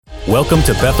Welcome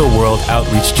to Bethel World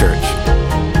Outreach Church.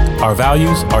 Our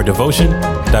values are devotion,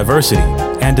 diversity,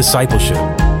 and discipleship.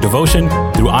 Devotion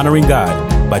through honoring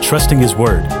God by trusting His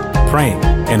Word, praying,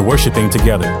 and worshiping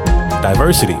together.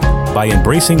 Diversity by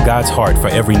embracing God's heart for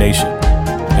every nation.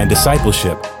 And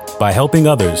discipleship by helping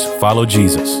others follow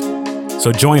Jesus.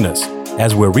 So join us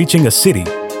as we're reaching a city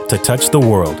to touch the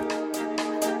world.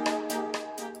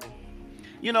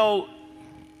 You know,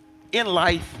 in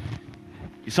life,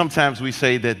 sometimes we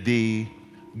say that the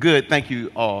good, thank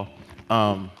you all,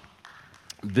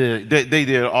 they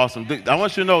did awesome. I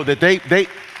want you to know that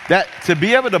that to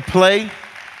be able to play,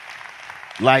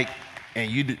 like, and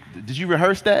did you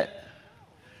rehearse that?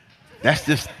 That's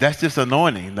just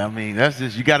anointing. I mean, that's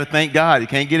just, you got to thank God. You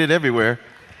can't get it everywhere.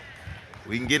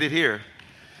 We can get it here.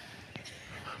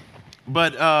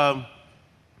 But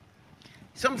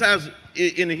sometimes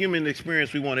in the human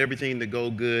experience, we want everything to go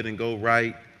good and go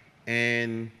right.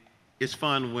 And it's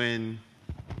fun when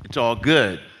it's all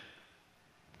good.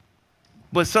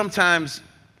 But sometimes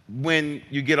when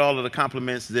you get all of the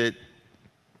compliments that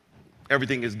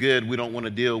everything is good, we don't want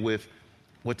to deal with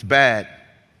what's bad.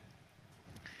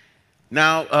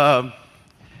 Now,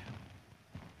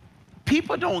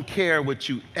 people don't care what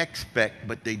you expect,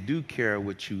 but they do care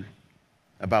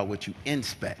about what you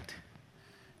inspect.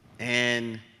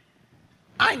 And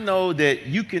I know that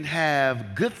you can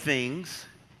have good things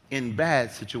in bad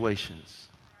situations,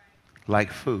 like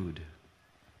food.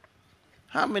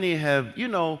 How many have,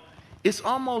 it's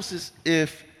almost as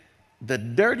if the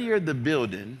dirtier the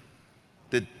building,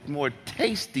 the more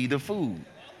tasty the food.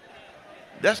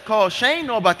 That's called, Shane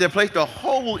know about that place, the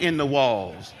hole in the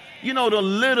walls. You know, the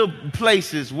little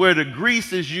places where the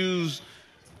grease is used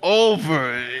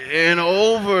over and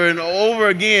over and over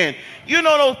again. You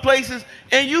know those places,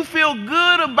 and you feel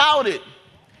good about it.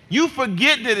 You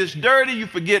forget that it's dirty. You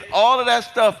forget all of that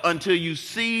stuff until you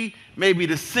see maybe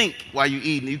the sink while you're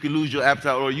eating. You can lose your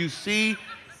appetite, or you see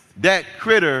that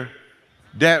critter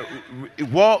that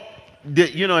walk,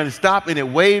 and stop and it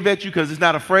wave at you because it's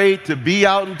not afraid to be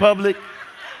out in public.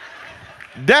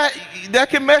 That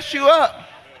can mess you up.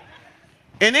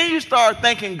 And then you start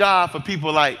thanking God for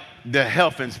people like the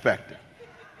health inspector.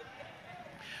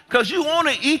 Because you want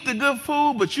to eat the good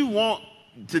food, but you want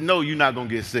to know you're not going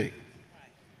to get sick.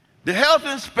 The health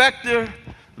inspector,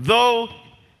 though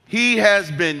he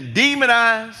has been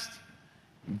demonized,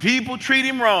 people treat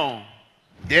him wrong,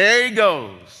 there he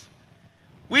goes.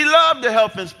 We love the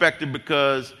health inspector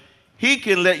because he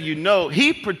can let you know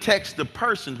he protects the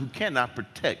person who cannot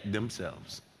protect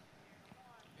themselves,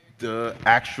 the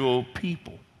actual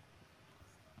people.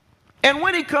 And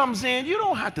when he comes in, you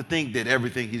don't have to think that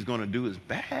everything he's going to do is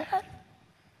bad.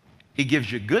 He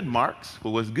gives you good marks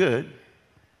for what's good.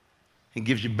 He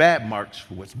gives you bad marks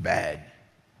for what's bad.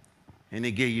 And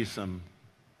they give you some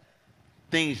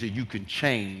things that you can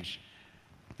change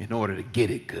in order to get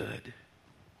it good.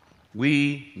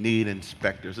 We need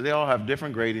inspectors. They all have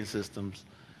different grading systems.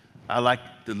 I like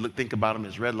to think about them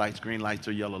as red lights, green lights,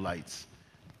 or yellow lights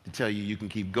to tell you you can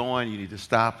keep going, you need to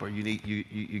stop, or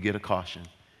you get a caution.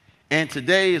 And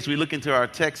today, as we look into our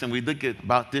text and we look at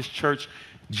about this church,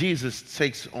 Jesus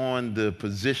takes on the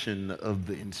position of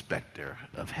the inspector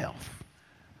of health.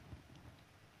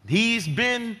 He's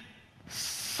been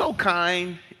so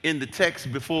kind in the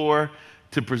text before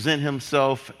to present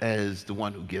himself as the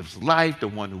one who gives life, the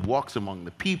one who walks among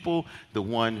the people, the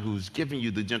one who's giving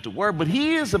you the gentle word. But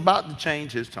he is about to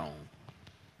change his tone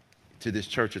to this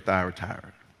church of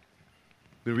Thyatira.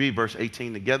 We read verse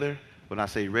 18 together. When I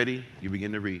say ready, you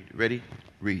begin to read. Ready?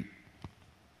 Read.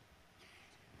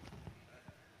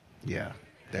 Yeah,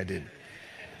 that did.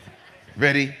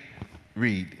 Ready?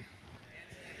 Read.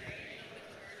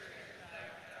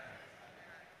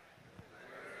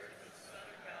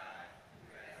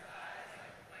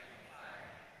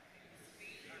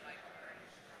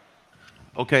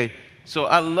 Okay, so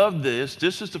I love this.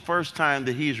 This is the first time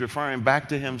that he's referring back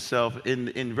to himself.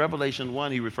 In Revelation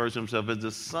 1, he refers to himself as the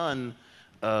Son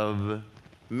of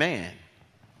Man.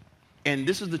 And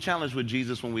this is the challenge with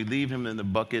Jesus when we leave him in the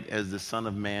bucket as the Son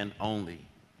of Man only.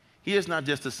 He is not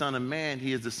just the Son of Man,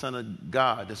 he is the Son of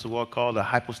God. That's what we call a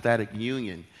hypostatic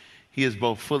union. He is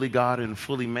both fully God and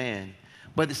fully man.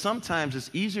 But sometimes it's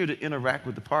easier to interact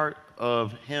with the part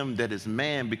of him that is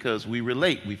man because we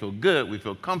relate. We feel good. We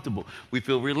feel comfortable. We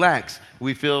feel relaxed.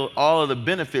 We feel all of the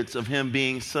benefits of him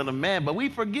being Son of Man. But we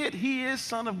forget he is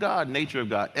Son of God, nature of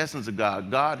God, essence of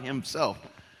God, God himself.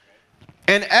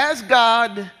 And as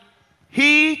God,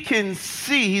 he can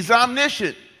see. He's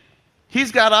omniscient. He's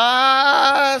got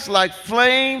eyes like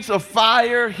flames of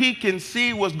fire. He can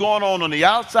see what's going on the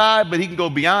outside, but he can go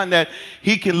beyond that.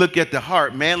 He can look at the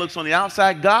heart. Man looks on the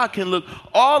outside. God can look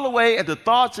all the way at the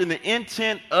thoughts and the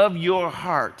intent of your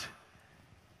heart.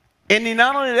 And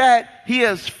not only that, he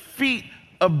has feet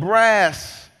of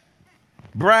brass.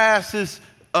 Brass is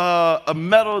a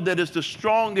metal that is the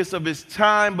strongest of its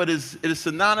time, but it is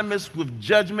synonymous with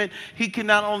judgment. He can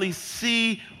not only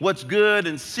see what's good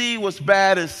and see what's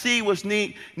bad and see what's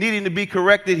needing to be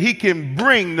corrected, he can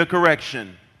bring the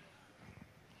correction.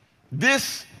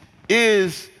 This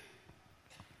is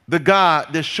the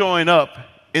God that's showing up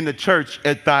in the church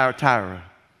at Thyatira.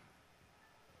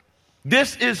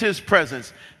 This is his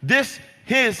presence. This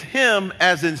is him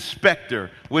as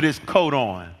inspector with his coat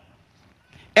on.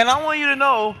 And I want you to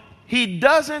know, he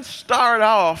doesn't start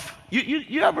off.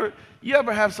 You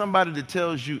ever have somebody that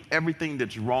tells you everything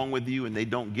that's wrong with you and they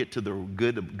don't get to the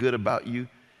good about you?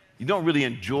 You don't really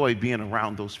enjoy being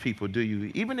around those people, do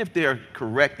you? Even if they're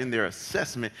correct in their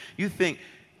assessment, you think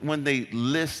when they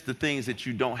list the things that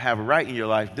you don't have right in your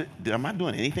life, am I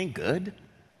doing anything good?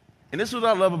 And this is what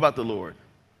I love about the Lord.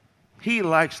 He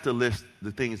likes to list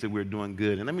the things that we're doing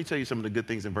good. And let me tell you some of the good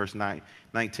things in verse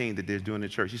 19 that they're doing in the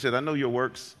church. He said, I know your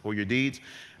works or your deeds.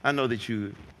 I know that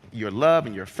your love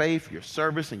and your faith, your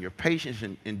service and your patience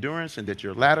and endurance, and that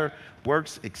your latter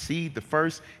works exceed the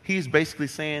first. He's basically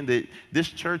saying that this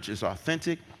church is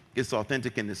authentic. It's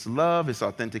authentic in its love. It's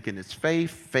authentic in its faith.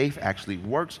 Faith actually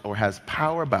works or has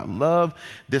power about love.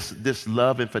 This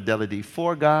love and fidelity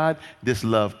for God. This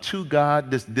love to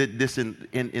God. This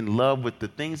in love with the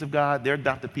things of God. They're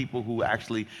not the people who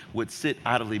actually would sit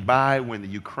idly by when the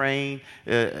Ukraine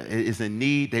is in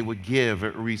need. They would give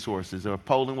resources. Or if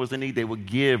Poland was in need, they would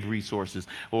give resources.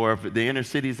 Or if the inner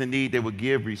city is in need, they would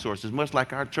give resources. Much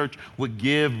like our church would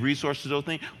give resources to those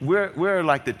things. We're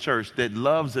like the church that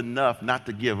loves enough not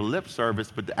to give lip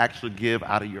service, but to actually give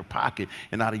out of your pocket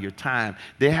and out of your time.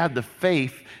 They have the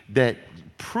faith that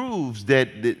proves that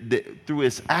through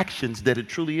its actions that it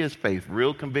truly is faith,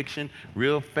 real conviction,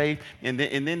 real faith. And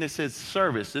then it says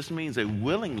service. This means a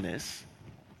willingness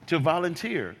to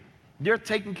volunteer. They're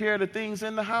taking care of the things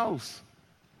in the house.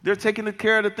 They're taking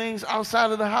care of the things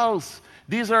outside of the house.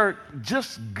 These are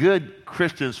just good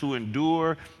Christians who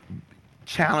endure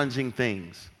challenging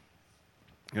things.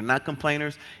 They're not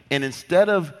complainers. And instead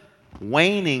of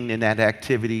waning in that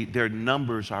activity, their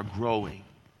numbers are growing.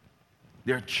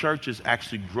 Their church is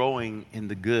actually growing in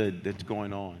the good that's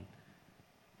going on.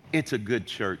 It's a good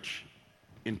church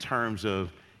in terms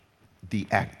of the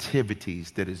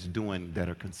activities that it's doing that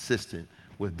are consistent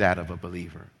with that of a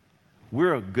believer.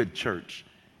 We're a good church,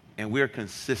 and we're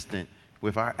consistent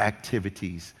with our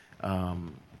activities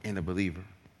in a believer.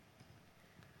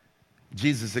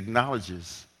 Jesus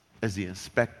acknowledges as the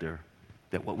inspector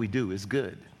that what we do is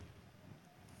good.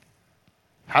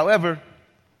 However,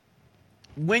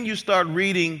 when you start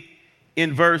reading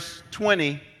in verse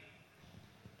 20,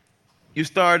 you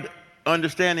start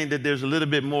understanding that there's a little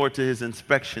bit more to his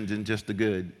inspection than just the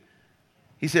good.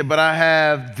 He said, but I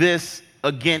have this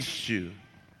against you.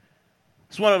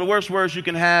 It's one of the worst words you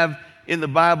can have in the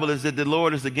Bible is that the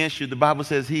Lord is against you. The Bible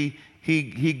says he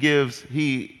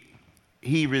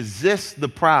resists the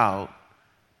proud,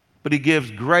 but he gives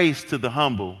grace to the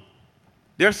humble.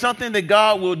 There's something that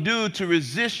God will do to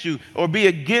resist you or be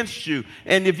against you.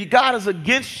 And if God is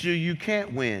against you, you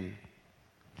can't win.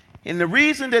 And the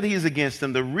reason that he's against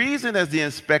them, the reason as the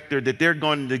inspector that they're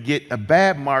going to get a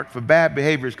bad mark for bad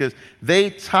behavior is because they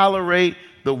tolerate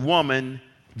the woman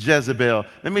Jezebel.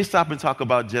 Let me stop and talk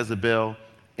about Jezebel.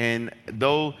 And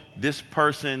though this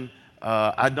person,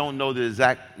 I don't know the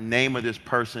exact name of this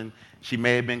person, she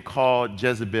may have been called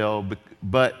Jezebel,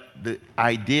 but the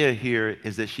idea here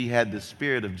is that she had the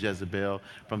spirit of Jezebel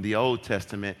from the Old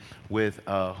Testament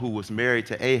who was married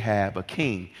to Ahab, a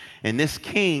king. And this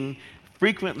king,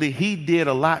 frequently, he did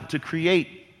a lot to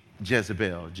create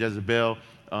Jezebel. Jezebel,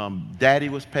 daddy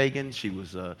was pagan. She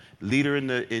was a leader in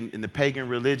the pagan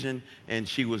religion, and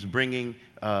she was bringing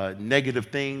negative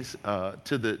things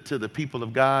to the people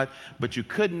of God. But you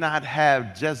could not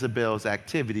have Jezebel's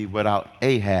activity without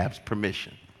Ahab's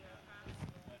permission.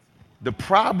 The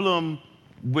problem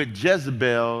with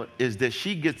Jezebel is that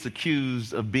she gets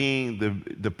accused of being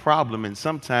the problem, and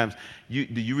sometimes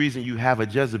the reason you have a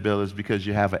Jezebel is because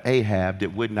you have an Ahab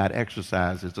that would not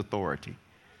exercise his authority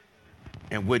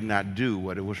and would not do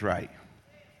what it was right.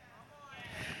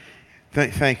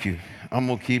 Thank you. I'm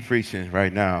going to keep preaching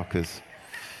right now because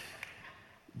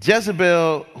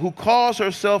Jezebel, who calls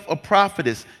herself a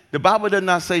prophetess, The Bible does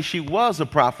not say she was a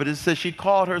prophetess. It says she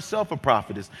called herself a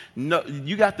prophetess. No,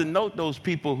 you got to note those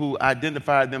people who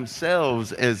identify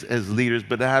themselves as leaders,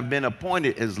 but have been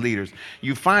appointed as leaders.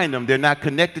 You find them. They're not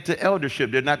connected to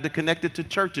eldership. They're not connected to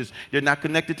churches. They're not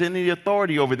connected to any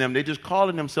authority over them. They're just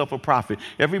calling themselves a prophet.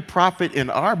 Every prophet in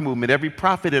our movement, every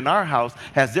prophet in our house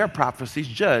has their prophecies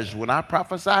judged. When I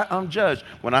prophesy, I'm judged.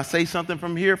 When I say something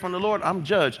from the Lord, I'm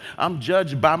judged. I'm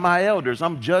judged by my elders.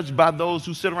 I'm judged by those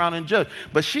who sit around and judge.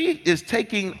 But she is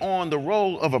taking on the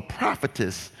role of a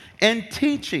prophetess and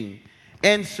teaching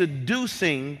and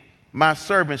seducing my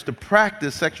servants to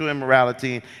practice sexual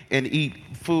immorality and eat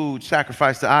food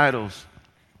sacrificed to idols.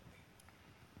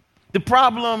 The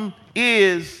problem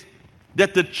is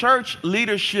that the church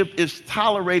leadership is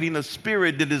tolerating a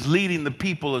spirit that is leading the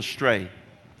people astray.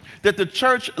 That the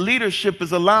church leadership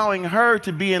is allowing her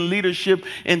to be in leadership,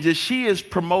 and that she is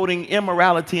promoting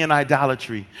immorality and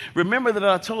idolatry. Remember that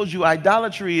I told you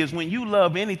idolatry is when you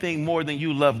love anything more than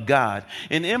you love God.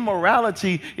 And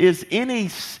immorality is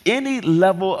any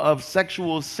level of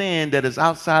sexual sin that is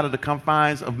outside of the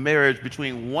confines of marriage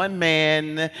between one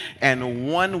man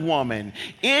and one woman.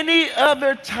 Any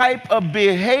other type of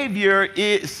behavior,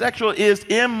 sexual, is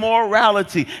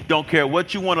immorality. Don't care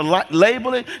what you want to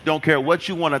label it. Don't care what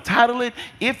you want to title it.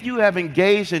 If you have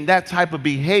engaged in that type of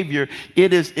behavior,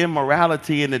 it is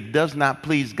immorality and it does not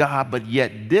please God, but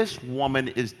yet this woman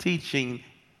is teaching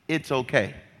it's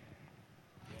okay.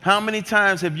 How many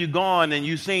times have you gone and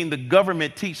you've seen the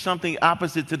government teach something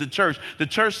opposite to the church? The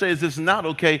church says it's not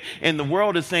okay, and the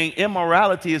world is saying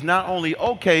immorality is not only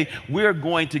okay, we're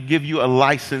going to give you a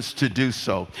license to do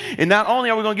so. And not only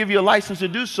are we going to give you a license to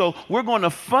do so, we're going to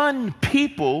fund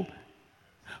people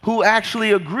who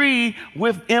actually agree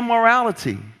with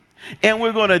immorality. And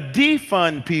we're going to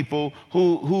defund people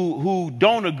who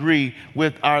don't agree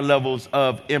with our levels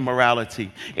of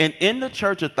immorality. And in the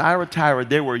church of Thyatira,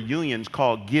 there were unions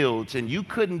called guilds, and you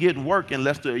couldn't get work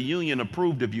unless the union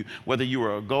approved of you. Whether you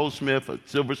were a goldsmith, a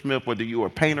silversmith, whether you were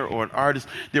a painter or an artist,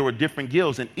 there were different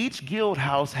guilds. And each guild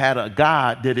house had a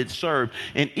god that it served.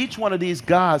 And each one of these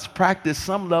gods practiced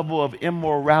some level of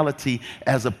immorality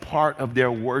as a part of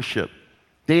their worship.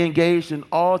 They engaged in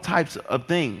all types of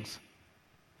things.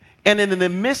 And in the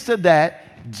midst of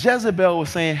that, Jezebel was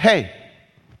saying, hey,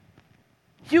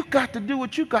 you got to do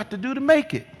what you got to do to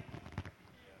make it.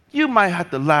 You might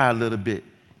have to lie a little bit.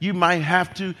 You might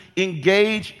have to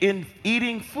engage in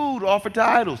eating food offered to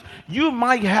idols. You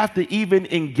might have to even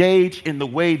engage in the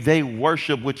way they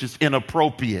worship, which is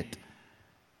inappropriate,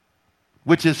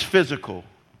 which is physical.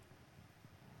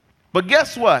 But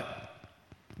guess what?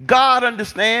 God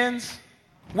understands.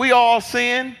 We all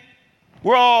sin.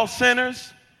 We're all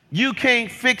sinners. You can't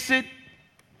fix it.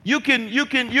 You can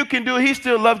do it. He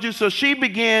still loves you. So she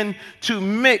began to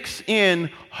mix in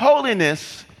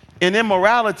holiness and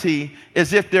immorality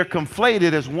as if they're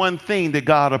conflated as one thing that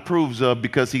God approves of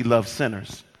because he loves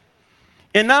sinners.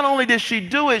 And not only did she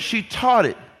do it, she taught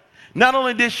it. Not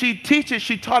only did she teach it,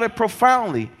 she taught it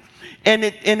profoundly. And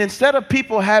instead of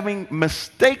people having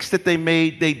mistakes that they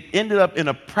made, they ended up in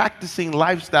a practicing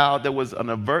lifestyle that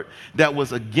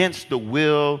was against the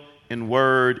will and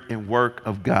word and work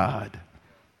of God.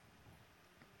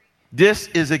 This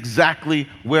is exactly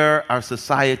where our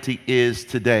society is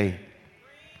today.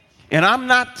 And I'm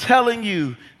not telling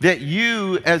you that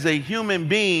you as a human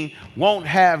being won't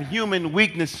have human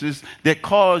weaknesses that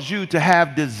cause you to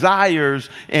have desires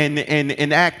and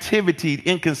activity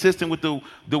inconsistent with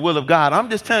the will of God. I'm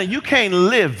just telling you, you can't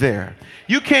live there.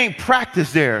 You can't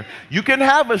practice there. You can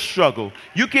have a struggle.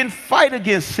 You can fight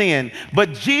against sin.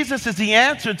 But Jesus is the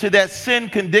answer to that sin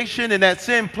condition and that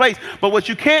sin place. But what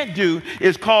you can't do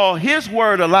is call his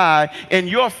word a lie and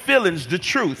your feelings the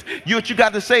truth. What you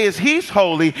got to say is he's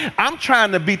holy. I'm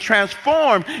trying to be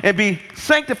transformed and be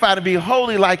sanctified and be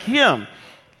holy like him.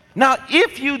 Now,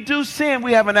 if you do sin,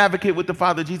 we have an advocate with the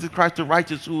Father, Jesus Christ, the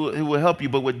righteous, who will help you.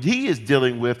 But what he is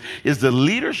dealing with is the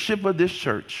leadership of this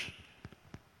church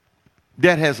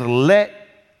that has let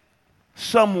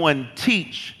someone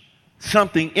teach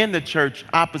something in the church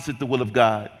opposite the will of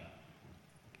God.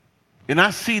 And I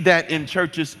see that in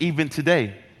churches even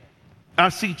today. I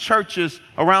see churches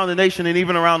around the nation and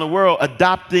even around the world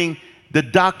adopting the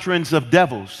doctrines of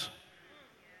devils.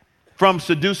 From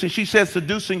seducing, she says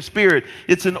seducing spirit.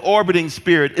 It's an orbiting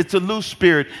spirit. It's a loose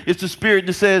spirit. It's a spirit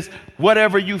that says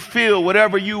whatever you feel,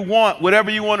 whatever you want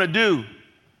to do.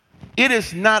 It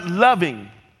is not loving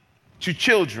to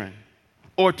children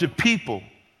or to people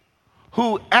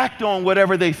who act on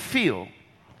whatever they feel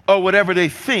or whatever they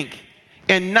think.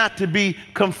 and not to be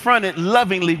confronted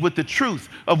lovingly with the truth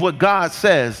of what God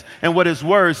says and what his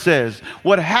word says.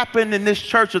 What happened in this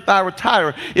church of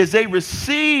Thyatira is they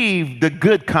received the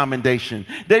good commendation.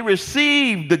 They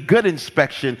received the good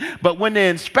inspection. But when the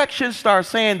inspection starts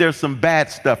saying there's some bad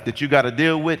stuff that you got to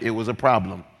deal with, it was a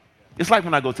problem. It's like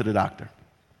when I go to the doctor.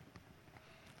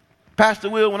 Pastor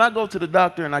Will, when I go to the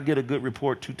doctor and I get a good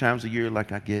report 2 times a year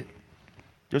like I get,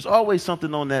 there's always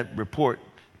something on that report,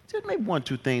 just maybe 1 or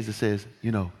 2 things that says,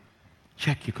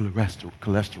 check your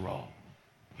cholesterol.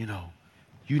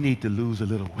 You need to lose a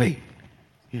little weight.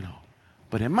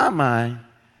 But in my mind,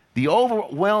 the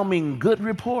overwhelming good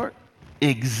report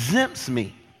exempts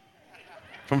me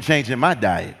from changing my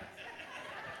diet.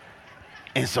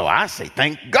 And so I say,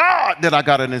 thank God that I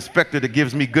got an inspector that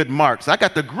gives me good marks. I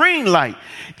got the green light.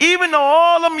 Even though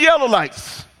all them yellow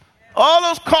lights, all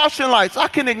those caution lights, I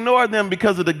can ignore them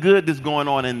because of the good that's going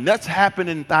on. And that's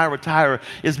happening in Thyatira.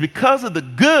 It's because of the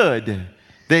good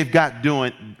they've got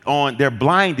doing on. They're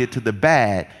blinded to the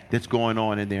bad that's going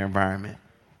on in their environment.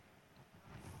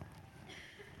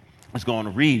 Let's go on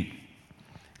to read.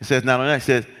 It says, not only that,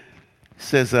 it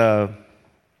says,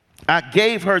 I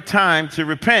gave her time to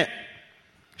repent.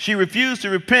 She refused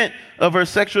to repent of her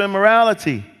sexual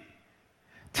immorality.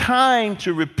 Time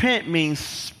to repent means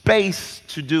space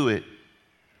to do it.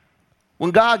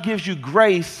 When God gives you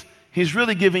grace, he's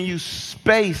really giving you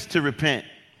space to repent.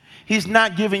 He's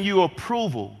not giving you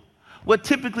approval. What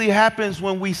typically happens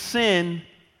when we sin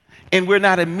and we're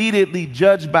not immediately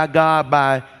judged by God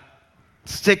by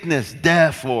sickness,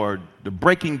 death, or the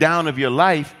breaking down of your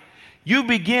life, you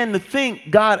begin to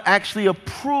think God actually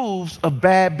approves of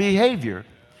bad behavior.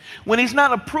 When he's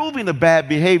not approving of bad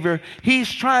behavior,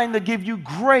 he's trying to give you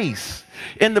grace.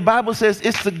 And the Bible says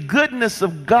it's the goodness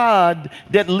of God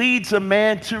that leads a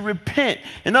man to repent.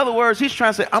 In other words, he's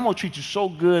trying to say, I'm going to treat you so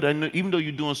good, even though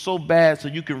you're doing so bad, so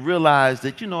you can realize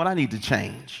that, I need to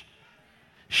change.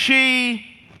 She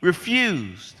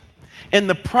refused. And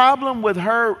the problem with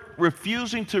her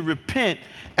refusing to repent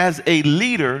as a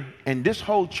leader, and this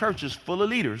whole church is full of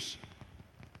leaders,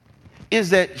 is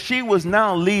that she was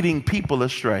now leading people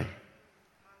astray.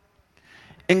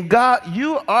 And God,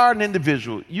 you are an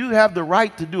individual. You have the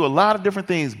right to do a lot of different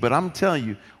things, but I'm telling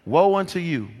you, woe unto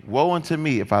you, woe unto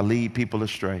me if I lead people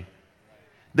astray.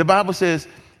 The Bible says,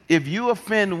 if you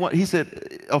offend one, he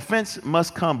said, offense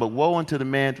must come, but woe unto the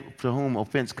man to whom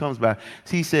offense comes by.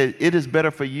 He said, it is better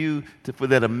for you for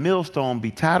that a millstone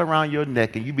be tied around your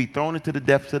neck and you be thrown into the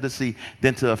depths of the sea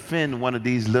than to offend one of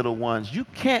these little ones. You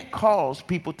can't cause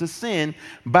people to sin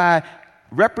by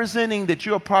representing that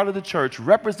you're a part of the church,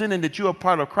 representing that you're a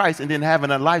part of Christ, and then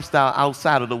having a lifestyle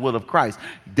outside of the will of Christ.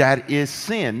 That is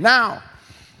sin. Now,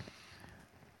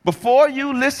 before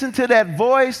you listen to that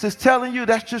voice that's telling you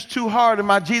that's just too hard and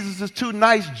my Jesus is too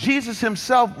nice, Jesus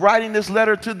himself writing this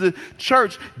letter to the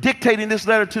church, dictating this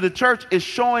letter to the church, is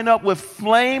showing up with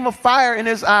flame of fire in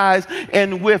his eyes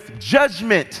and with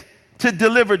judgment to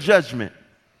deliver judgment.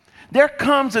 There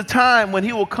comes a time when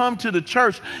he will come to the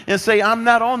church and say, I'm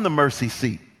not on the mercy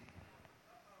seat.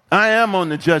 I am on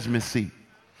the judgment seat.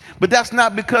 But that's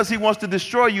not because he wants to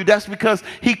destroy you. That's because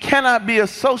he cannot be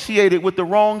associated with the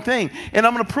wrong thing. And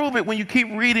I'm going to prove it when you keep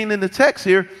reading in the text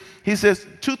here. He says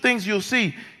 2 things you'll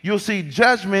see. You'll see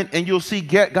judgment and you'll see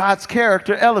God's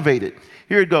character elevated.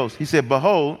 Here it goes. He said,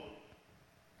 behold,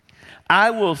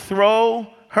 I will throw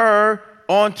her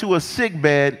onto a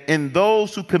sickbed, and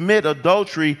those who commit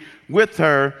adultery with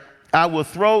her I will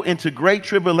throw into great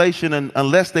tribulation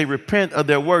unless they repent of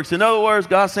their works. In other words,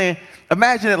 God's saying,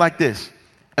 imagine it like this.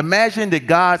 Imagine that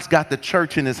God's got the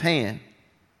church in his hand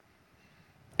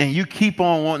and you keep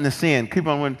on wanting to sin. Keep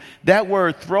on wanting. That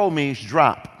word throw means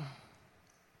drop.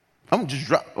 I'm going to just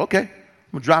drop. Okay.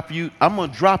 I'm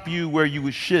going to drop you where you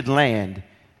should land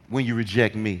when you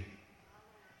reject me.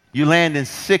 You land in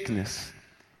sickness.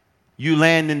 You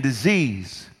land in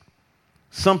disease.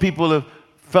 Some people have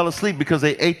fell asleep because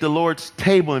they ate the Lord's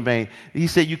table in vain. He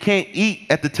said you can't eat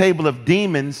at the table of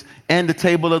demons and the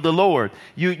table of the Lord.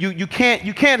 You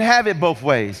can't have it both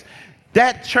ways.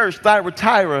 That church,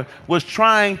 Thyatira, was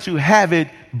trying to have it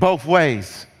both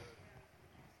ways.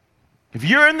 If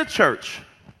you're in the church,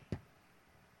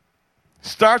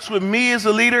 starts with me as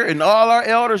a leader and all our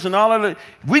elders and all of the,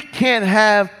 we can't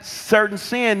have certain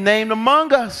sin named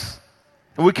among us.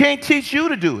 And we can't teach you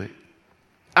to do it.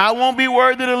 I won't be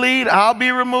worthy to lead. I'll be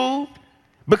removed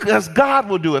because God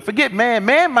will do it. Forget man.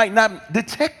 Man might not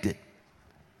detect it,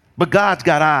 but God's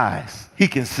got eyes. He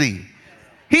can see.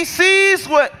 He sees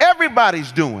what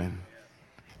everybody's doing.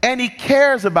 And he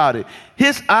cares about it.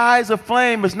 His eyes of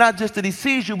flame is not just that he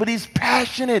sees you, but he's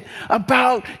passionate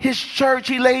about his church.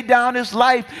 He laid down his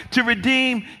life to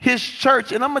redeem his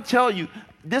church. And I'm going to tell you,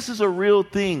 this is a real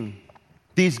thing,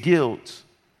 these guilds.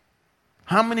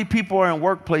 How many people are in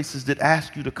workplaces that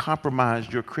ask you to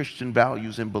compromise your Christian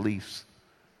values and beliefs?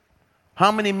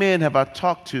 How many men have I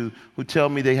talked to who tell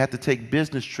me they had to take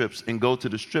business trips and go to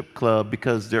the strip club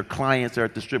because their clients are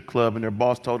at the strip club and their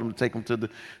boss told them to take them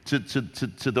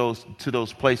to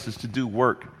those places to do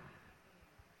work?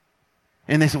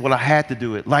 And they said, well, I had to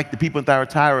do it. Like the people in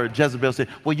Thyatira or Jezebel said,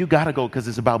 well, you got to go because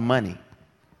it's about money.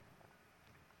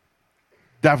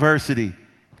 Diversity,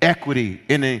 equity,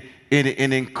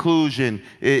 and inclusion,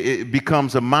 it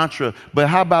becomes a mantra. But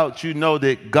how about you know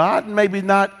that God maybe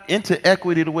not into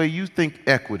equity the way you think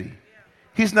equity.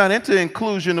 He's not into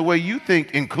inclusion the way you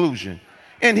think inclusion.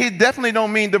 And he definitely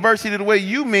don't mean diversity the way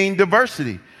you mean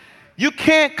diversity. You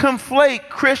can't conflate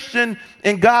Christian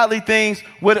and godly things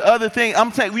with other things.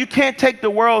 I'm saying you can't take the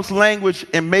world's language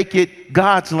and make it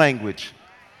God's language.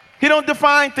 He don't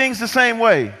define things the same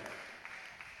way.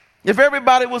 If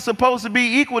everybody was supposed to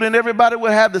be equal, then everybody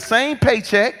would have the same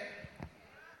paycheck,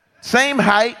 same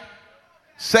height,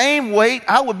 same weight.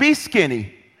 I would be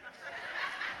skinny.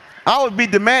 I would be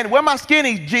demanding, where my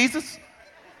skinny, Jesus?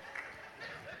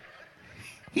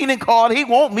 He didn't call it. He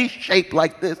want me shaped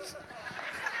like this.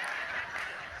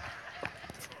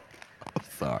 I'm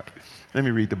sorry. Let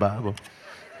me read the Bible.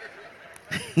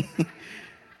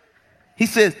 He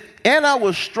says, and I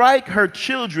will strike her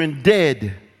children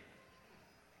dead.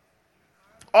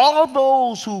 All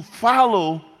those who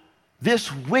follow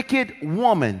this wicked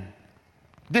woman,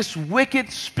 this wicked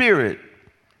spirit,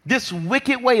 this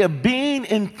wicked way of being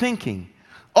and thinking,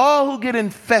 all who get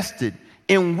infested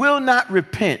and will not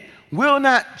repent, will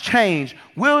not change,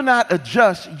 will not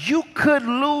adjust, you could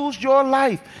lose your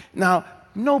life. Now,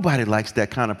 nobody likes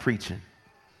that kind of preaching.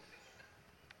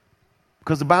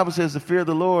 Because the Bible says the fear of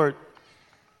the Lord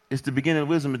is the beginning of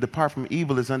wisdom, and depart from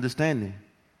evil is understanding.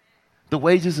 The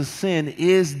wages of sin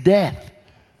is death,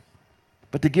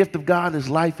 but the gift of God is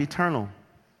life eternal.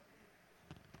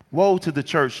 Woe to the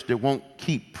church that won't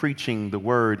keep preaching the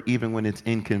word even when it's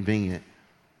inconvenient.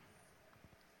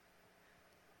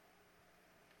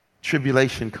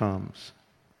 Tribulation comes.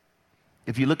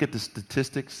 If you look at the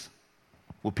statistics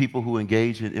with people who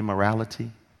engage in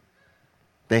immorality,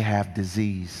 they have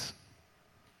disease.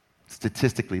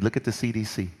 Statistically, look at the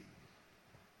CDC.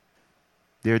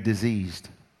 They're diseased.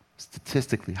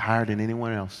 Statistically higher than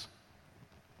anyone else.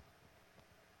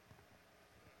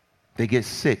 They get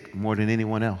sick more than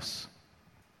anyone else.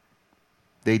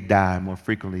 They die more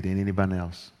frequently than anybody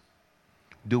else.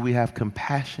 Do we have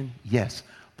compassion? Yes.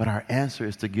 But our answer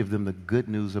is to give them the good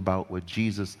news about what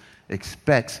Jesus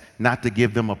expects, not to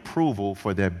give them approval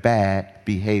for their bad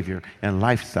behavior and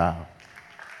lifestyle.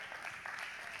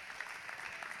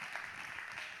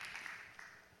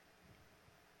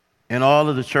 And all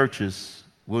of the churches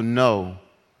will know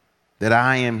that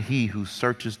I am he who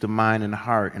searches the mind and the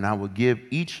heart, and I will give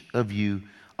each of you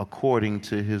according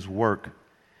to his work.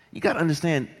 You got to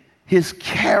understand, his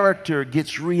character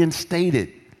gets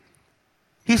reinstated.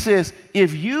 He says,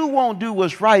 if you won't do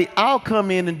what's right, I'll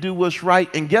come in and do what's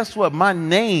right, and guess what? My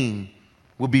name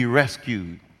will be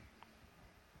rescued.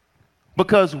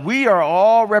 Because we are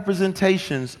all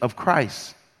representations of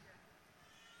Christ.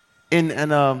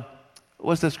 And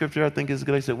what's that scripture I think is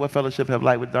good? He said, what fellowship have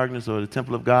light with darkness, or the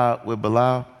temple of God with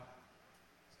Belial?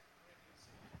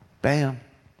 Bam.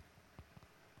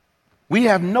 We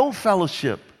have no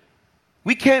fellowship.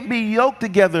 We can't be yoked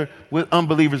together with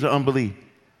unbelievers or unbelief.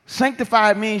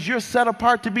 Sanctified means you're set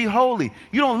apart to be holy.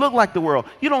 You don't look like the world.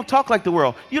 You don't talk like the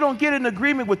world. You don't get in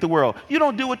agreement with the world. You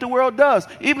don't do what the world does.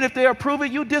 Even if they approve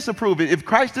it, you disapprove it. If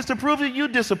Christ disapproves it, you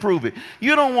disapprove it.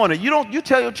 You don't want it. You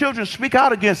tell your children, speak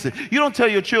out against it. You don't tell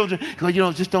your children,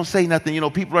 just don't say nothing.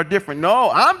 People are different.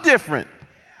 No, I'm different.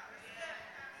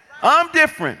 I'm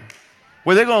different.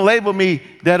 Well, they're going to label me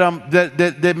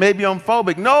that maybe I'm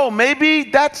phobic. No, maybe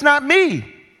that's not me.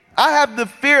 I have the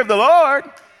fear of the Lord.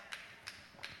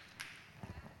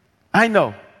 I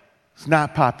know it's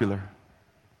not popular,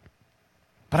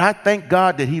 but I thank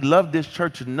God that he loved this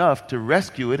church enough to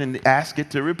rescue it and ask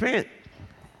it to repent.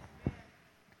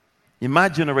 In my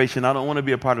generation, I don't want to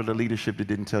be a part of the leadership that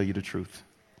didn't tell you the truth.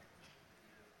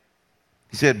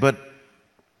 He said, but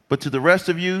to the rest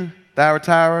of you,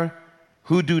 Thyatira,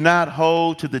 who do not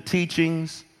hold to the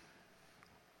teachings,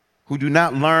 who do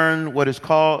not learn what is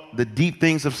called the deep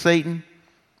things of Satan,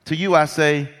 to you I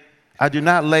say, I do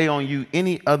not lay on you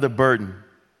any other burden.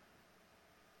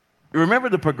 Remember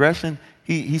the progression?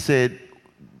 He said,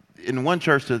 in one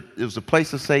church, it was a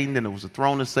place of Satan, then it was a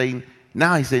throne of Satan.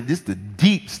 Now he said, this is the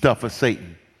deep stuff of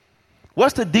Satan.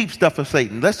 What's the deep stuff of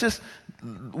Satan?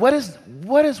 What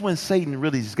is when Satan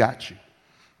really has got you?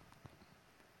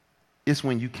 It's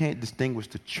when you can't distinguish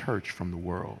the church from the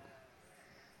world.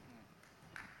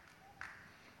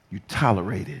 You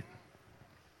tolerate it.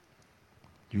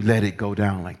 You let it go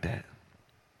down like that.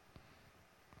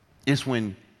 It's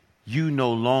when you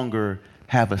no longer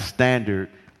have a standard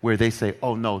where they say,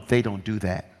 oh no, they don't do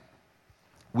that.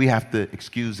 We have to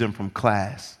excuse them from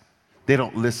class. They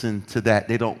don't listen to that.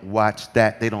 They don't watch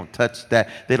that. They don't touch that.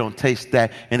 They don't taste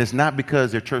that. And it's not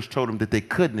because their church told them that they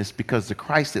couldn't. It's because the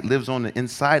Christ that lives on the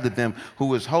inside of them,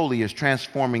 who is holy, is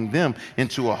transforming them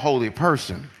into a holy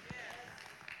person.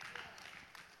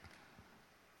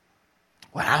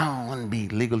 Well, I don't want to be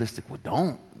legalistic. Well,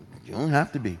 don't. You don't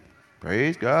have to be.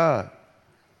 Praise God.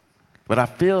 But I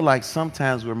feel like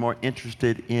sometimes we're more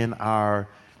interested in our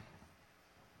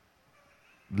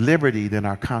liberty than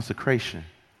our consecration.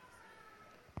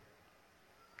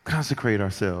 Consecrate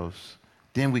ourselves,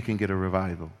 then we can get a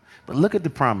revival. But look at the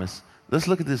promise. Let's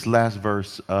look at this last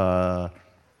verse, I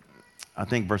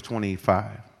think verse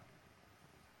 25.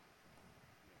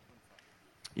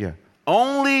 Yeah.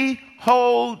 Only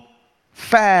hold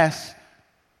fast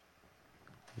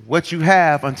what you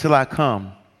have until I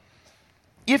come.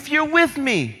 If you're with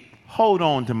me, hold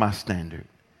on to my standard.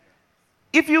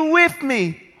 If you're with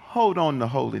me, hold on to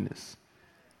holiness.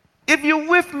 If you're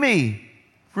with me,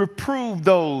 reprove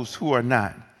those who are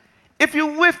not. If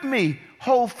you're with me,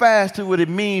 hold fast to what it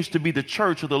means to be the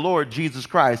church of the Lord Jesus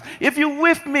Christ. If you're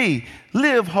with me,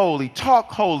 live holy, talk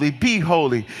holy, be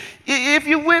holy. If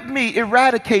you're with me,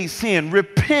 eradicate sin,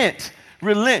 repent,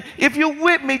 relent. If you're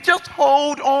with me, just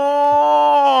hold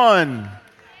on.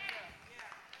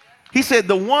 He said,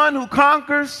 the one who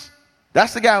conquers,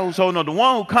 that's the guy who's holding on. The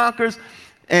one who conquers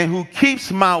and who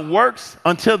keeps my works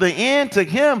until the end, to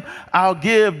him I'll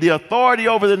give the authority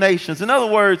over the nations. In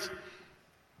other words,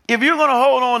 if you're going to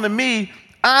hold on to me,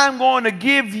 I'm going to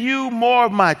give you more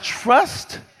of my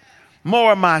trust,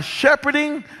 more of my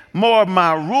shepherding, more of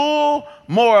my rule,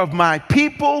 more of my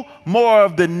people, more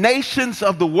of the nations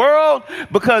of the world,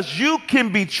 because you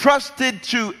can be trusted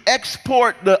to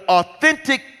export the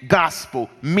authentic gospel,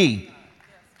 me.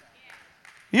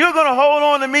 You're going to hold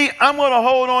on to me, I'm going to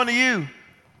hold on to you.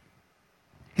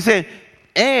 He said,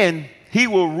 and he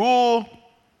will rule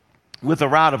with a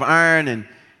rod of iron, and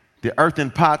the earthen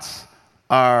pots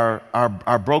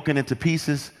are broken into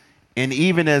pieces. And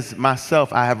even as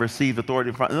myself, I have received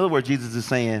authority from. In other words, Jesus is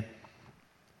saying,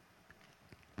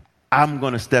 I'm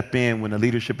going to step in when the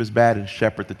leadership is bad and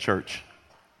shepherd the church.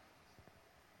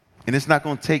 And it's not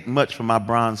going to take much for my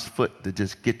bronze foot to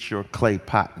just get your clay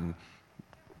pot and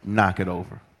knock it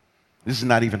over. This is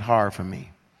not even hard for me.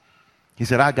 He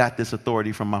said, I got this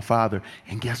authority from my Father,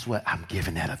 and guess what? I'm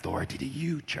giving that authority to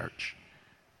you, church.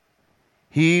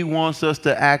 He wants us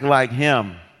to act like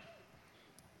him.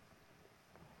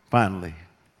 Finally,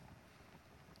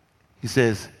 he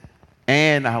says,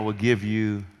 and I will give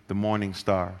you the morning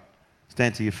star.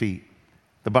 Stand to your feet.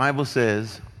 The Bible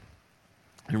says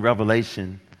in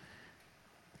Revelation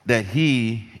that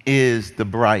he is the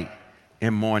bright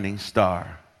and morning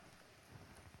star.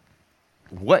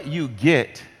 What you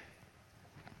get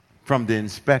from the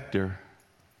inspector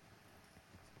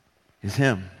is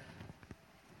him.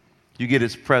 You get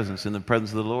his presence. In the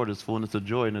presence of the Lord is fullness of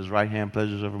joy, and his right hand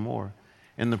pleasures evermore.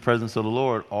 In the presence of the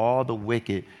Lord, all the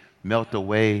wicked melt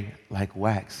away like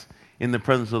wax. In the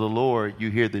presence of the Lord,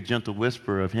 you hear the gentle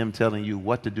whisper of him telling you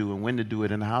what to do and when to do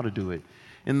it and how to do it.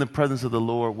 In the presence of the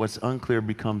Lord, what's unclear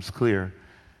becomes clear.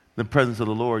 In the presence of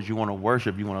the Lord, you want to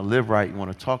worship, you want to live right, you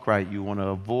want to talk right, you want to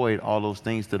avoid all those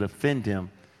things that offend him.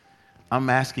 I'm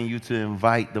asking you to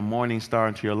invite the morning star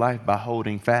into your life by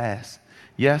holding fast.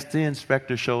 Yes, the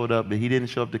inspector showed up, but he didn't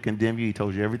show up to condemn you. He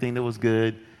told you everything that was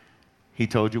good. He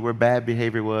told you where bad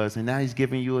behavior was, and now he's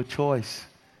giving you a choice.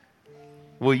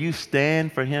 Will you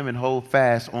stand for him and hold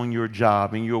fast on your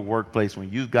job, in your workplace,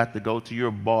 when you've got to go to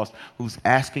your boss who's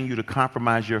asking you to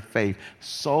compromise your faith?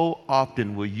 So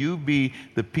often will you be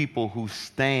the people who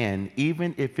stand,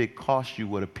 even if it costs you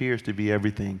what appears to be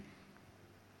everything?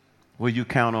 Will you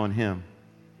count on him?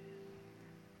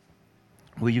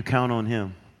 Will you count on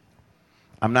him?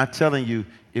 I'm not telling you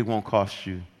it won't cost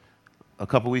you. A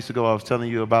couple weeks ago, I was telling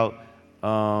you about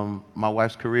my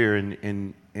wife's career,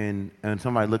 and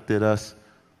somebody looked at us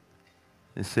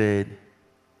and said,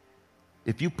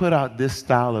 if you put out this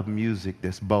style of music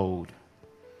that's bold,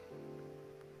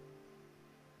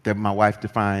 that my wife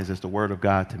defines as the word of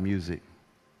God to music,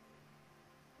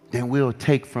 then we'll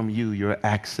take from you your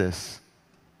access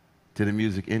to the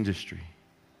music industry.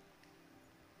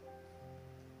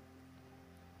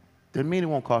 Doesn't mean it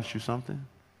won't cost you something.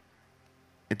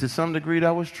 And to some degree,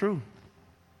 that was true.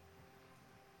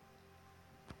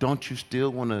 Don't you still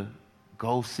want to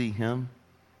go see him?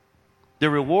 The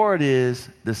reward is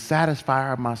the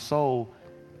satisfier of my soul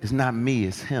is not me,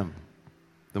 it's him,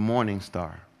 the morning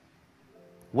star.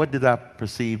 What did I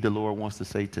perceive the Lord wants to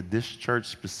say to this church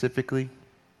specifically?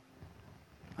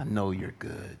 I know you're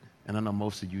good. And I know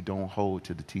most of you don't hold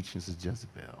to the teachings of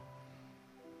Jezebel.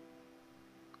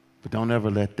 But don't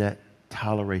ever let that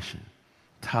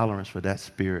tolerance for that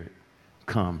spirit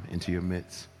come into your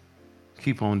midst.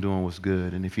 Keep on doing what's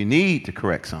good. And if you need to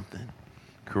correct something,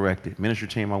 correct it. Ministry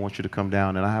team, I want you to come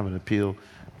down, and I have an appeal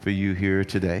for you here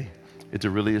today. It's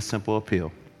really a simple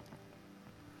appeal.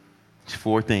 It's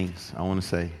 4 things I want to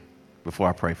say before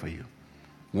I pray for you.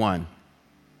 1,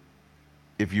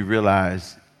 if you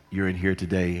realize you're in here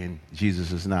today and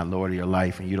Jesus is not Lord of your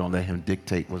life and you don't let him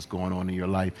dictate what's going on in your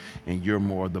life and you're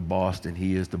more the boss than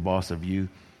he is the boss of you,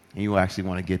 and you actually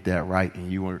want to get that right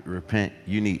and you want to repent,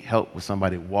 you need help with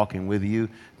somebody walking with you,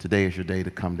 today is your day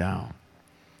to come down.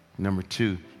 Number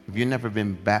 2, if you've never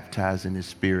been baptized in his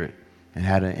spirit and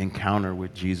had an encounter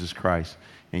with Jesus Christ,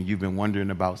 and you've been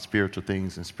wondering about spiritual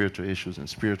things and spiritual issues and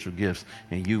spiritual gifts,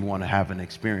 and you want to have an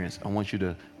experience, I want you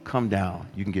to come down.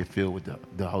 You can get filled with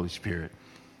the Holy Spirit.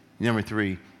 Number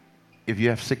 3, if you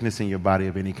have sickness in your body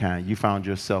of any kind, you found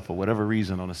yourself for whatever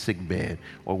reason on a sick bed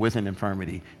or with an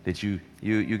infirmity that you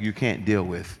can't deal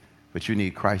with, but you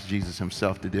need Christ Jesus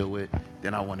himself to deal with,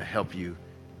 then I want to help you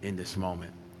in this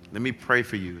moment. Let me pray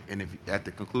for you. And if at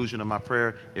the conclusion of my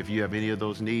prayer, if you have any of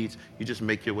those needs, you just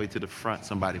make your way to the front.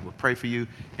 Somebody will pray for you,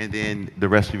 and then the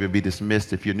rest of you will be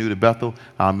dismissed. If you're new to Bethel,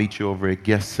 I'll meet you over at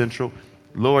Guest Central.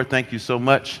 Lord, thank you so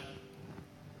much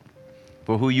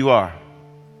for who you are,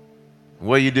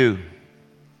 what you do,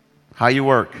 how you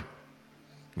work,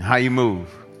 and how you move.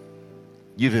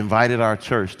 You've invited our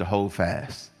church to hold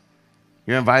fast.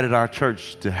 You invited our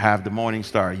church to have the morning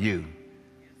star, you.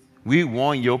 We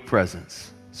want your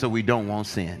presence, so we don't want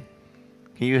sin.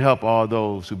 Can you help all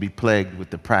those who be plagued with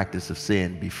the practice of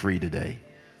sin be free today?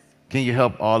 Can you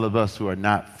help all of us who are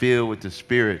not filled with the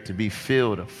Spirit to be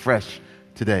filled afresh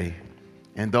today?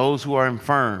 And those who are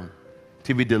infirm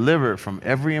to be delivered from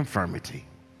every infirmity.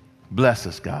 Bless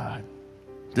us, God.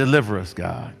 Deliver us,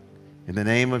 God. In the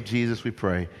name of Jesus we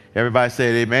pray. Everybody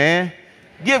say amen.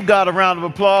 Give God a round of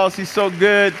applause. He's so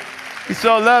good. He's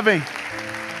so loving.